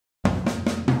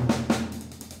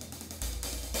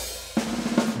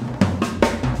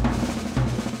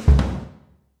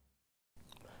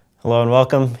Hello and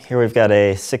welcome. Here we've got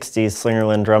a 60s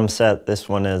Slingerland drum set. This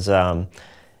one is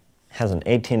has an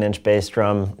 18-inch bass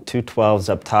drum, two 12s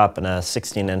up top, and a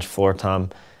 16-inch floor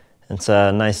tom. It's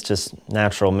a nice, just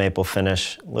natural maple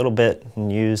finish. A little bit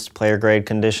in used player grade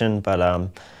condition,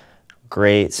 but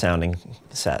great sounding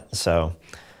set. So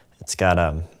it's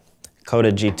got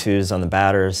coated G2s on the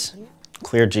batters,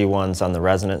 clear G1s on the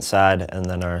resonant side, and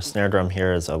then our snare drum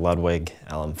here is a Ludwig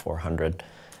LM400,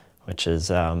 which is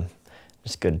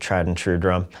just good tried and true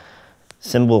drum.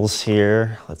 Cymbals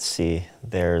here, let's see,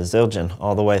 they're Zildjian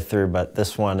all the way through, but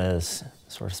this one is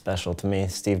sort of special to me.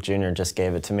 Steve Jr. just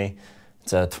gave it to me.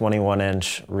 It's a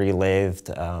 21-inch relathed,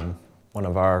 one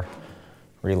of our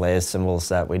Relathe cymbals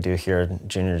that we do here.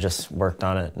 Jr. just worked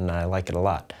on it and I like it a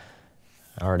lot.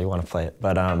 I already want to play it,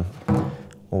 but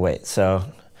we'll wait. So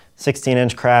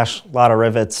 16-inch crash, a lot of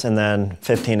rivets, and then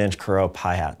 15-inch Carope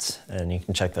hi-hats, and you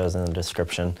can check those in the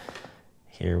description.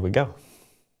 Here we go.